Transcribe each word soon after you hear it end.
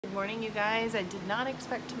Good morning, you guys. I did not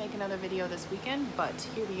expect to make another video this weekend, but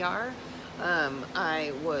here we are.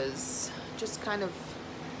 I was just kind of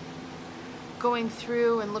going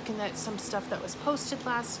through and looking at some stuff that was posted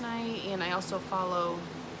last night, and I also follow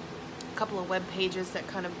a couple of web pages that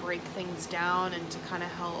kind of break things down and to kind of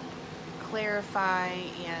help clarify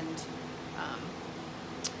and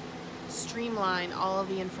streamline all of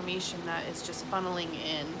the information that is just funneling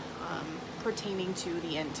in pertaining to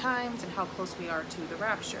the end times and how close we are to the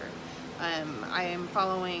rapture. I am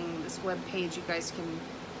following this web page. You guys can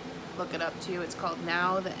look it up too. It's called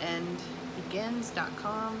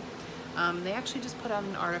nowtheendbegins.com. They actually just put out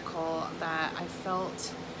an article that I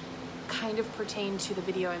felt kind of pertained to the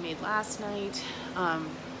video I made last night.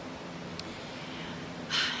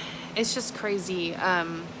 It's just crazy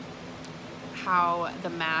how the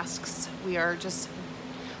masks, we're just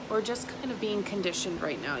kind of being conditioned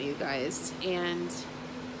right now, you guys. And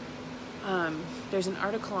there's an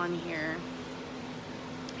article on here,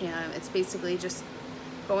 and it's basically just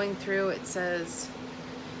going through. It says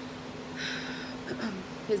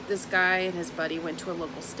this guy and his buddy went to a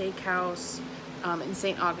local steakhouse in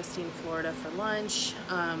St. Augustine, Florida for lunch,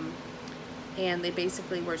 and they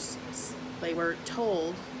basically were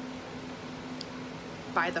told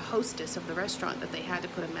by the hostess of the restaurant that they had to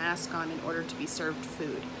put a mask on in order to be served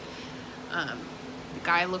food. The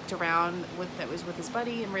guy looked around that was with his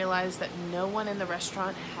buddy and realized that no one in the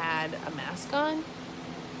restaurant had a mask on.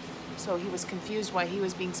 So he was confused why he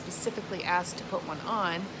was being specifically asked to put one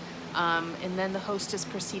on. And then the hostess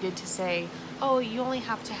proceeded to say, oh, you only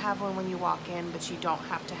have to have one when you walk in, but you don't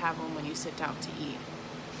have to have one when you sit down to eat.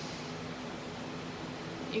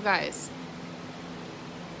 You guys,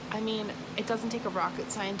 I mean, it doesn't take a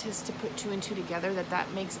rocket scientist to put two and two together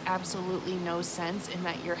that makes absolutely no sense, and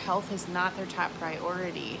that your health is not their top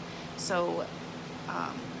priority. So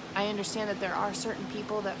I understand that there are certain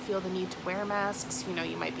people that feel the need to wear masks. You know,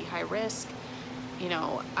 you might be high risk. You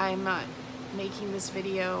know, I'm not making this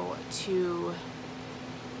video to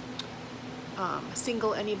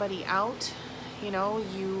single anybody out. You know,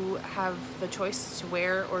 you have the choice to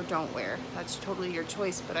wear or don't wear. That's totally your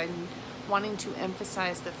choice, but I'm wanting to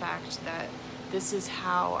emphasize the fact that this is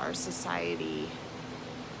how our society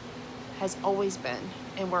has always been,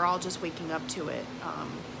 and we're all just waking up to it.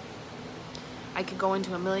 I could go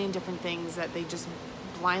into a million different things that they just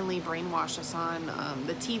blindly brainwash us on.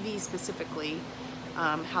 The TV specifically,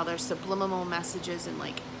 how there's subliminal messages and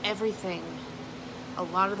like everything. A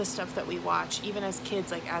lot of the stuff that we watch, even as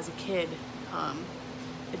kids, like as a kid,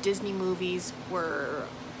 the Disney movies were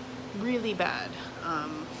really bad.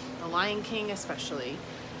 The Lion King especially,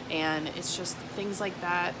 and it's just things like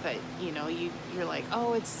that you know, you're like,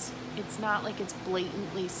 oh, it's not like it's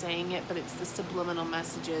blatantly saying it, but it's the subliminal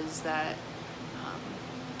messages that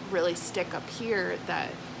really stick up here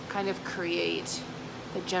that kind of create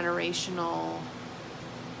the generational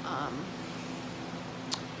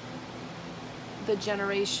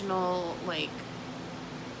like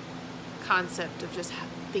concept of just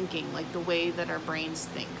thinking, like the way that our brains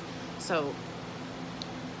think. So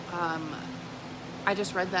I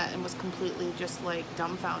just read that and was completely just like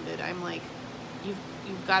dumbfounded. I'm like, you've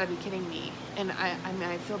got to be kidding me. And I mean,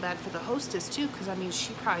 I feel bad for the hostess too, because I mean,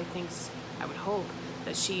 she probably thinks, I would hope,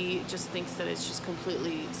 that she just thinks that it's just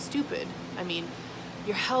completely stupid. I mean,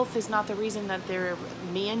 your health is not the reason that they're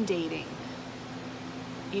mandating.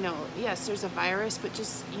 You know, yes, there's a virus, but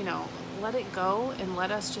just, you know, let it go and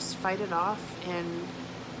let us just fight it off and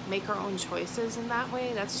make our own choices in that way.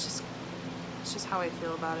 It's just how I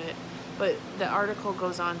feel about it. But the article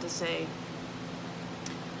goes on to say,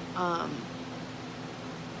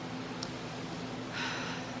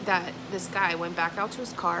 that this guy went back out to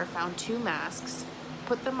his car, found two masks,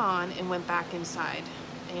 put them on, and went back inside.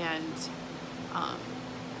 And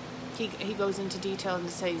he goes into detail and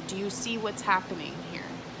says, do you see what's happening here?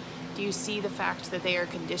 Do you see the fact that they are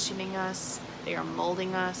conditioning us? They are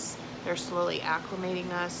molding us. They're slowly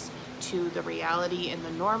acclimating us to the reality and the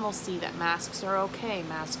normalcy that masks are okay.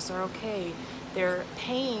 Masks are okay. They're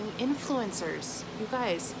paying influencers. You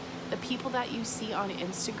guys, the people that you see on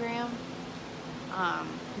Instagram,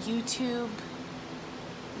 YouTube,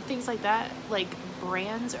 things like that, like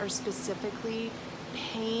brands are specifically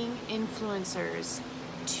paying influencers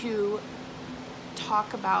to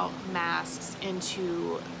talk about masks and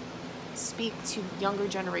to speak to younger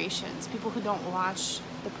generations, people who don't watch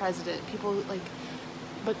the president, people who, like,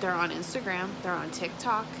 but they're on Instagram, they're on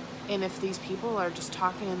TikTok, and if these people are just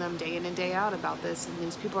talking to them day in and day out about this, and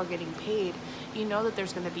these people are getting paid, you know that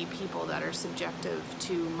there's going to be people that are subjective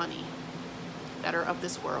to money, that are of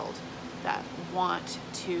this world, that want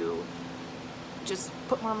to just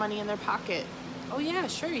put more money in their pocket oh yeah,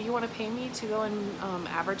 sure, you want to pay me to go and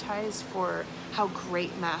advertise for how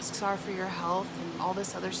great masks are for your health and all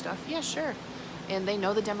this other stuff? Yeah, sure. And they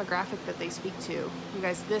know the demographic that they speak to. You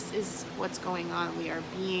guys, this is what's going on. We are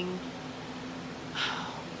being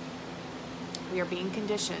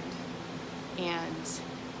conditioned. And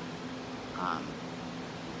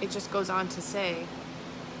it just goes on to say,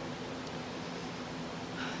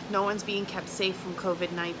 no one's being kept safe from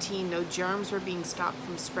COVID-19. No germs were being stopped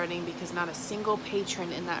from spreading because not a single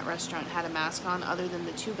patron in that restaurant had a mask on, other than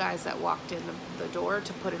the 2 guys that walked in the door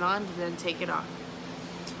to put it on to then take it off.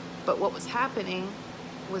 But what was happening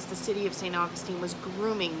was the city of St. Augustine was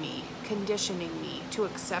grooming me, conditioning me to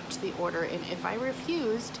accept the order, and if I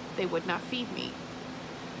refused, they would not feed me.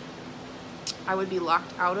 I would be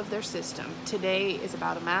locked out of their system. Today is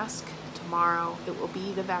about a mask. Tomorrow it will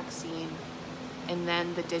be the vaccine, and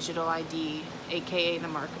then the digital ID, aka the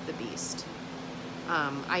mark of the beast.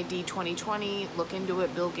 ID 2020, look into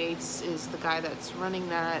it. Bill Gates is the guy that's running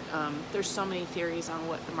that. There's so many theories on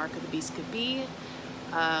what the mark of the beast could be,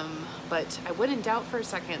 but I wouldn't doubt for a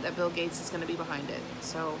second that Bill Gates is going to be behind it.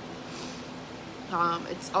 So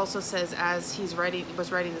it also says, as he was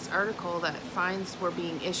writing this article, that fines were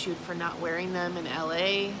being issued for not wearing them in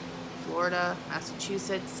LA, Florida,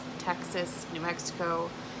 Massachusetts, Texas, New Mexico.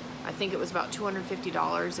 I think it was about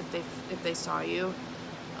 $250 if they saw you.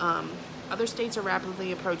 Other states are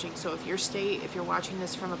rapidly approaching. So if you're watching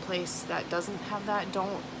this from a place that doesn't have that,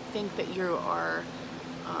 don't think that you are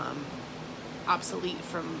obsolete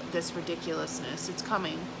from this ridiculousness. It's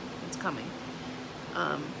coming. It's coming.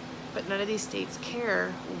 But none of these states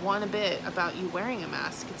care one bit about you wearing a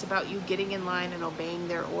mask. It's about you getting in line and obeying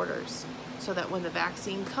their orders, so that when the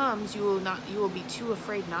vaccine comes, you will be too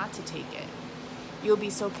afraid not to take it. You'll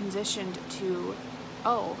be so conditioned to,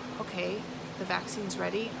 oh, okay, the vaccine's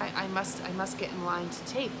ready. I must get in line to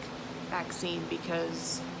take vaccine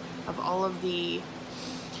because of all of the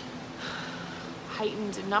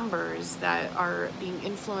heightened numbers that are being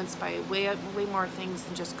influenced by way more things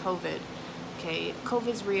than just COVID. Okay,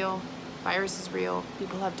 COVID's real, virus is real,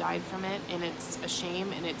 people have died from it, and it's a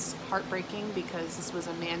shame and it's heartbreaking because this was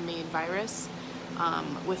a man-made virus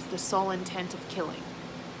with the sole intent of killing.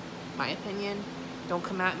 My opinion, don't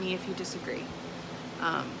come at me if you disagree.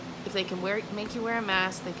 If they can make you wear a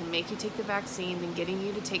mask, they can make you take the vaccine, then getting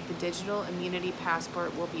you to take the digital immunity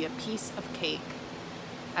passport will be a piece of cake.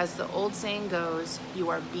 As the old saying goes,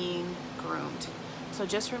 you are being groomed. So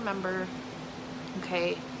just remember,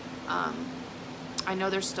 okay, I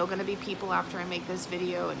know there's still going to be people after I make this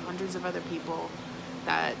video, and hundreds of other people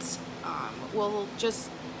that will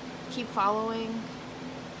just keep following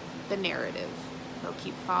the narrative. They'll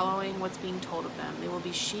keep following what's being told of them. They will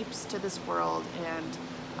be sheeps to this world, and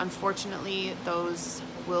unfortunately those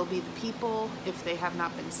will be the people, if they have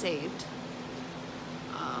not been saved,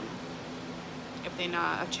 if they're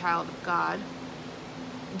not a child of God,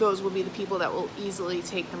 those will be the people that will easily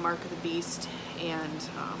take the mark of the beast. And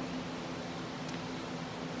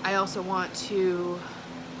I also want to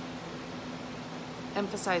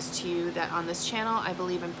emphasize to you that on this channel I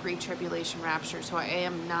believe in pre-tribulation rapture, so I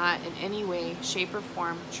am not in any way, shape, or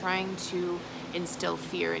form trying to instill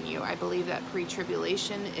fear in you. I believe that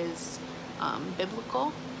pre-tribulation is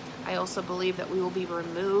biblical. I also believe that we will be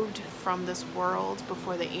removed from this world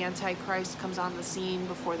before the Antichrist comes on the scene,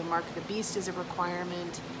 before the mark of the beast is a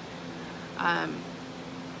requirement,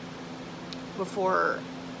 before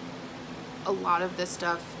a lot of this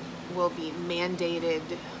stuff will be mandated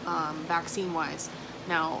vaccine-wise.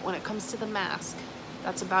 Now, when it comes to the mask,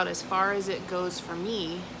 that's about as far as it goes for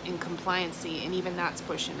me in compliancy, and even that's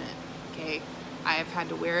pushing it, okay? I've had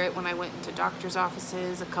to wear it when I went into doctor's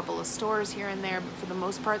offices, a couple of stores here and there, but for the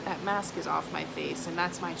most part, that mask is off my face, and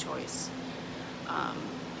that's my choice.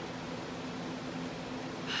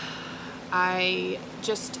 I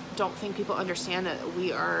just don't think people understand that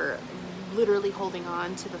we are literally holding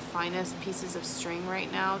on to the finest pieces of string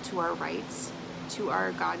right now to our rights, to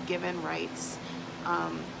our God-given rights.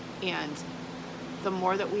 And the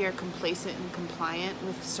more that we are complacent and compliant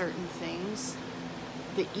with certain things,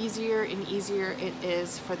 the easier and easier it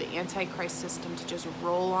is for the Antichrist system to just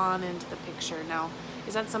roll on into the picture. Now,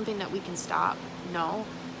 is that something that we can stop? No,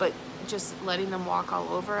 but just letting them walk all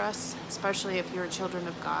over us, especially if you're children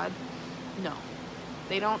of God, no.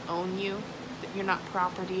 They don't own you. You're not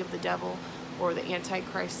property of the devil or the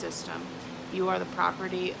Antichrist system. You are the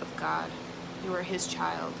property of God. You are his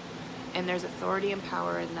child. And there's authority and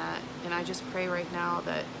power in that. And I just pray right now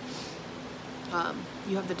that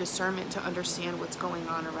you have the discernment to understand what's going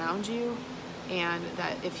on around you, and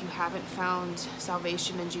that if you haven't found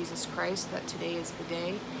salvation in Jesus Christ, that today is the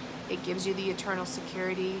day. It gives you the eternal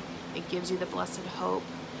security It gives you the blessed hope.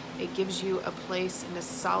 It gives you a place and a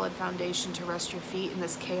solid foundation to rest your feet in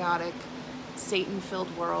this chaotic,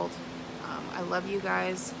 Satan-filled world. I love you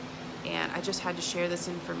guys, and I just had to share this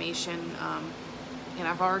information. And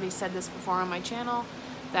I've already said this before on my channel,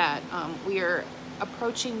 that we are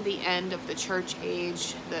approaching the end of the church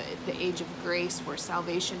age, the age of grace, where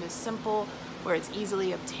salvation is simple, where it's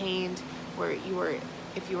easily obtained, where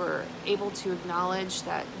if you were able to acknowledge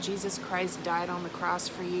that Jesus Christ died on the cross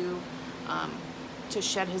for you, to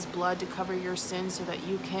shed his blood to cover your sins so that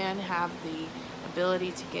you can have the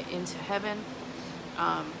ability to get into heaven,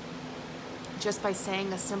 just by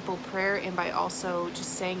saying a simple prayer, and by also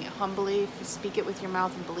just saying it humbly. If you speak it with your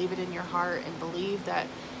mouth and believe it in your heart, and believe that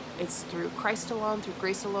it's through Christ alone, through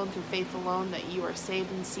grace alone, through faith alone that you are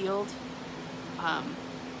saved and sealed,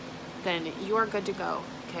 then you are good to go,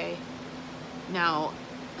 okay? Now,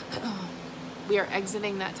 we are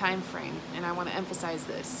exiting that time frame, and I want to emphasize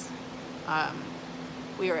this.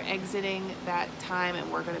 We are exiting that time,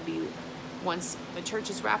 and we're going to be, once the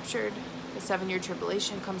church is raptured, the 7-year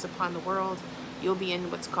tribulation comes upon the world, you'll be in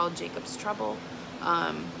what's called Jacob's trouble.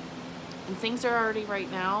 And things are already right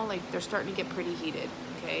now, like, they're starting to get pretty heated,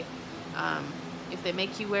 okay? If they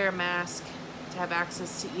make you wear a mask to have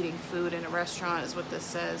access to eating food in a restaurant, is what this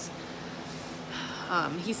says.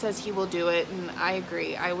 He says he will do it, and I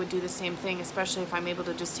agree. I would do the same thing, especially if I'm able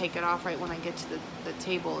to just take it off right when I get to the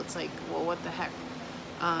table. It's like, well, what the heck?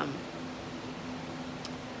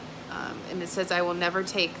 And it says, I will never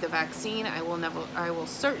take the vaccine. I will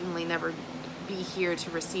certainly never be here to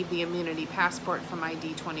receive the immunity passport from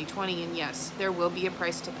ID 2020. And yes, there will be a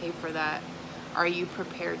price to pay for that. Are you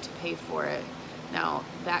prepared to pay for it? Now,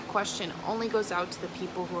 that question only goes out to the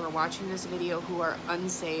people who are watching this video who are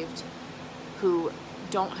unsaved, who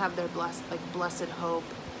don't have their blessed hope,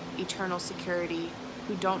 eternal security,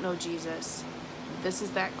 who don't know Jesus. This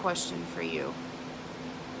is that question for you.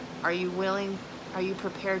 Are you willing? Are you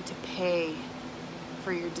prepared to pay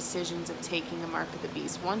for your decisions of taking the mark of the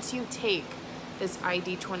beast? Once you take this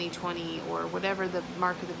ID 2020, or whatever the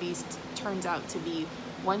mark of the beast turns out to be,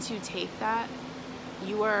 once you take that,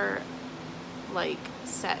 you are like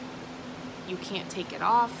set. You can't take it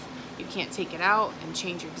off. You can't take it out and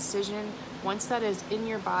change your decision. Once that is in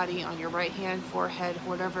your body, on your right hand, forehead,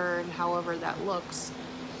 whatever and however that looks,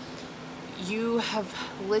 you have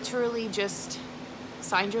literally just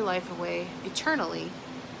signed your life away eternally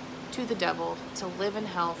to the devil to live in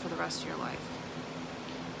hell for the rest of your life.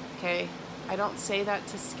 Okay? I don't say that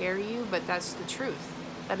to scare you, but that's the truth.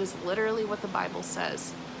 That is literally what the Bible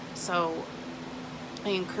says. So I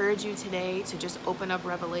encourage you today to just open up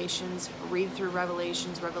Revelations, read through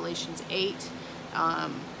Revelations, Revelations 8,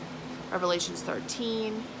 Revelations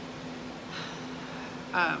 13.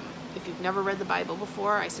 If you've never read the Bible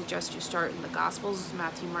before, I suggest you start in the Gospels,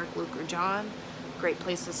 Matthew, Mark, Luke, or John. Great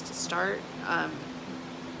places to start.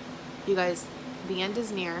 You guys, the end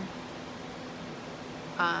is near.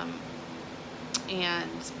 And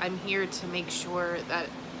I'm here to make sure that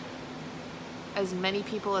as many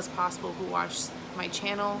people as possible who watch my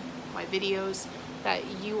channel, my videos, that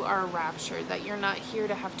you are raptured, that you're not here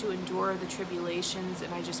to have to endure the tribulations.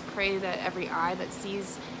 And I just pray that every eye that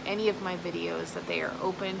sees any of my videos, that they are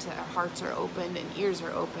opened, that our hearts are opened and ears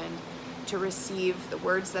are opened to receive the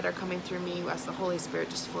words that are coming through me as the Holy Spirit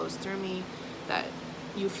just flows through me, that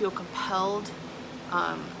you feel compelled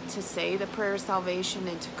to say the prayer of salvation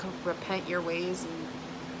and to repent your ways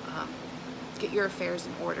and get your affairs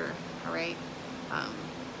in order, all right?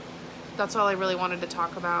 That's all I really wanted to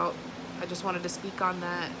talk about. I just wanted to speak on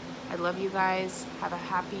that. I love you guys. Have a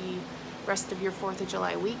happy rest of your 4th of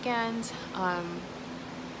July weekend.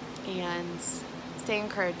 And stay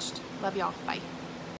encouraged. Love y'all. Bye.